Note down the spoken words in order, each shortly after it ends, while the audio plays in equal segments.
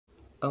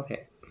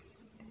Okay.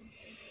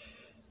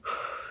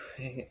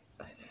 I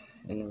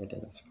never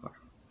did this before.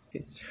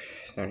 It's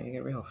starting to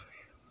get real.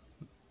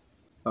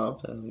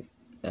 Also,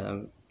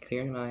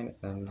 clear in mind,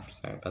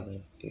 sorry about the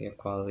video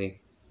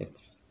quality.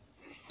 It's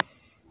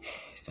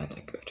not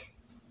that good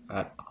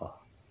at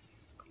all.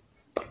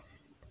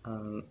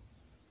 Um,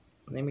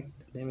 let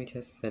me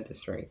just set this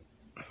straight.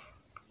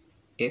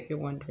 If you're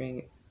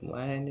wondering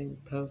why I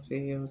didn't post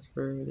videos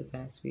for the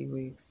past few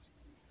weeks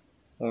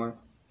or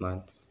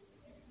months,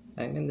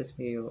 I made this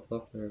video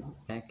over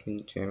back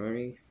in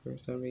January for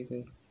some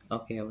reason.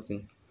 Okay, I was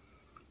in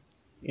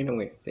a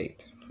weird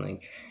state.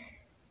 Like,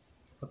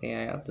 okay,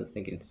 I have this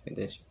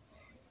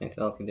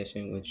mental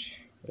condition, which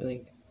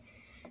really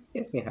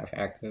gets me half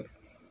active.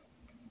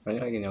 I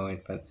know you know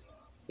it, but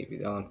if you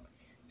don't,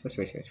 just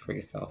research for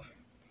yourself.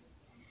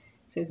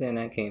 Since then,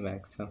 I came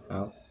back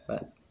somehow,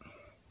 but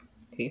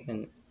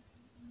even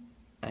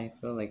I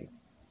feel like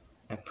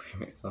I bring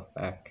myself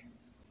back.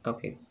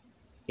 Okay,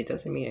 it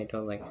doesn't mean I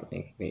don't like to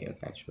make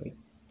videos actually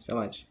so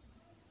much.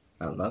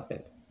 I love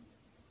it.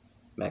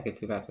 Back in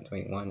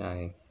 2021,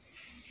 I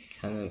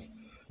kind of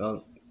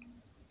felt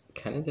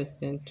kind of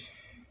distant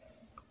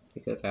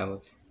because I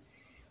was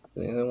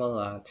doing a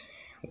lot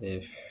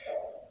with,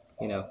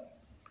 you know,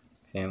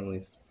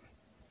 families.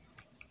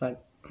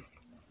 But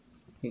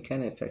it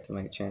kind of affected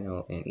my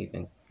channel and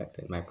even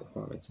affected my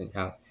performance and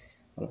how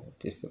what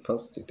it's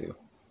supposed to do.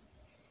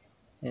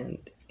 And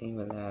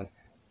even that,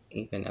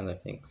 even other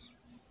things,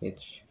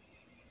 which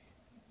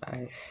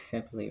I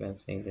can't believe I'm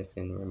saying this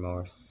in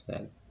remorse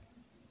that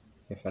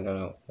if I don't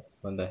know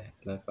what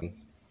the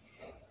means.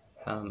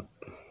 Um,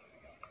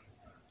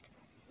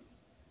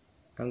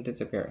 I'm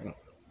disappearing.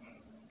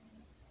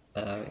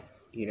 Uh,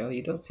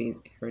 you don't see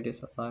hear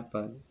this a lot,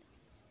 but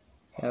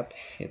yep,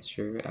 it's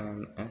true.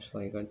 I'm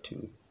actually going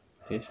to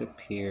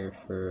disappear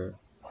for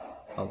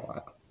a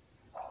while.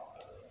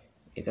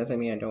 It doesn't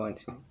mean I don't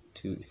want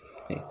to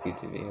make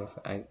YouTube videos.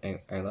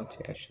 I love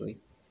to actually,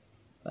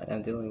 but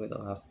I'm dealing with a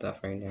lot of stuff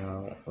right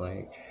now,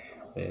 like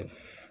with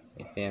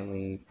my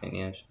family,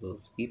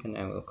 financials. Even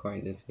I'm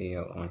recording this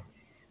video on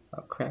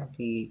a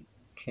crappy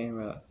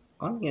camera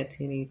on a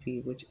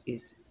 1080p, which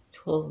is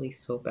totally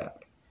so bad.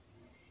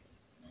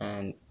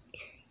 And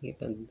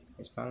even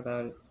as part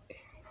about it,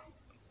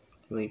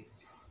 at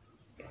least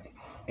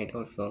I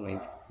don't feel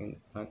I'm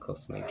not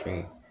close to my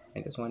dream.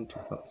 I just want to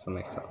focus on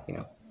myself.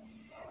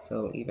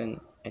 So even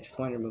I just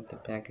want to remove the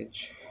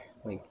baggage,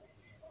 like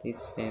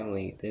this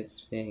family,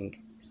 this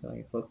thing, so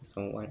I focus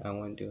on what I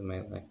want to do in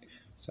my life.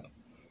 So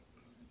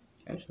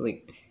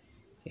actually,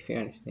 if you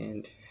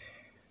understand,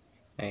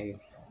 I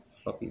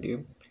hope you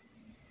do,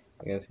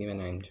 because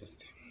even I'm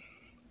just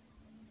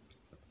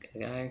a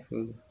guy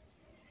who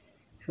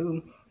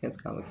is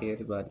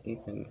complicated, but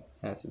even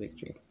has a big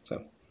dream.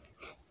 So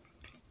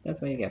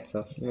that's what you get.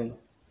 So even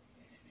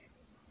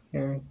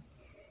here,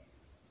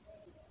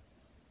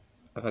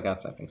 I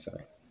forgot something.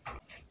 Sorry.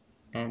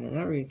 And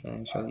another reason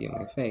I showed you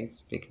my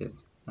face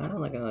because I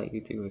don't like a lot of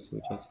YouTubers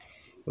who just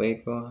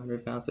wait for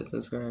 100,000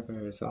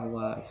 subscribers or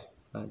what,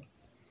 but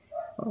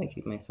I want to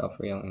keep myself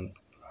real and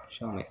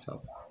show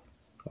myself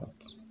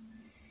once.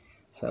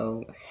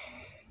 So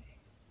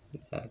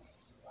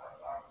that's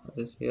what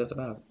this video is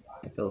about.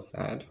 I feel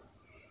sad.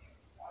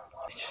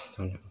 I just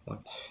don't know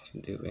what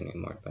to do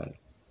anymore, but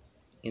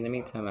in the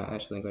meantime, I'm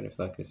actually going to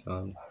focus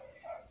on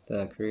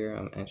the career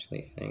I'm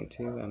actually saying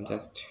to.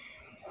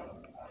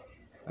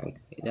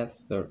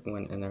 That's the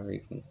one another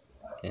reason.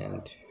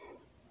 And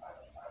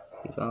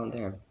be found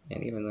there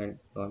and even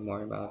learn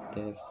more about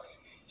this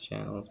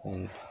channels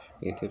and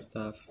YouTube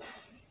stuff.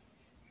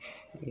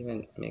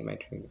 Even make my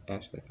dream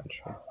actually come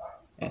true.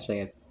 Actually, I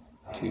had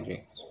two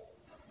dreams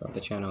from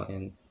the channel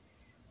and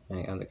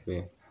my other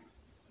career.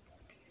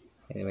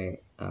 Anyway,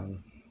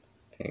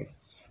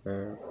 thanks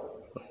for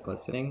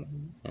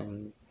listening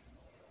and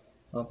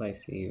hope I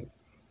see you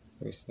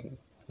very soon.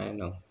 I don't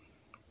know.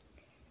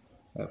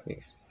 Hope you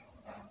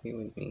be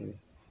with me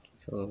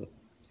till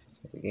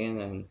again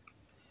and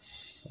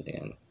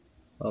then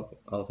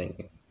I'll thank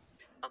you.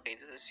 Okay,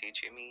 this is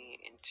future me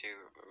into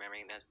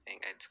remembering that thing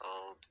didn't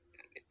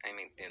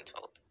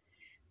told.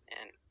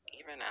 And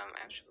even I'm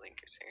actually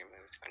considering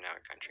moving to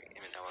another country,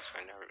 even that was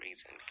for another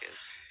reason,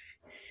 because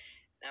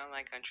now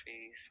my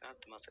country is not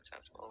the most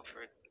accessible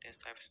for this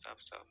type of stuff,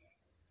 so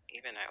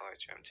even I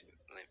always dream to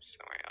live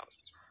somewhere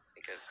else,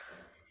 because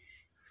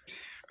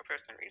for a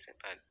personal reason,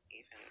 but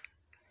even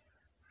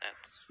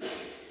that's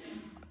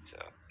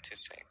what to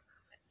say.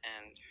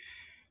 And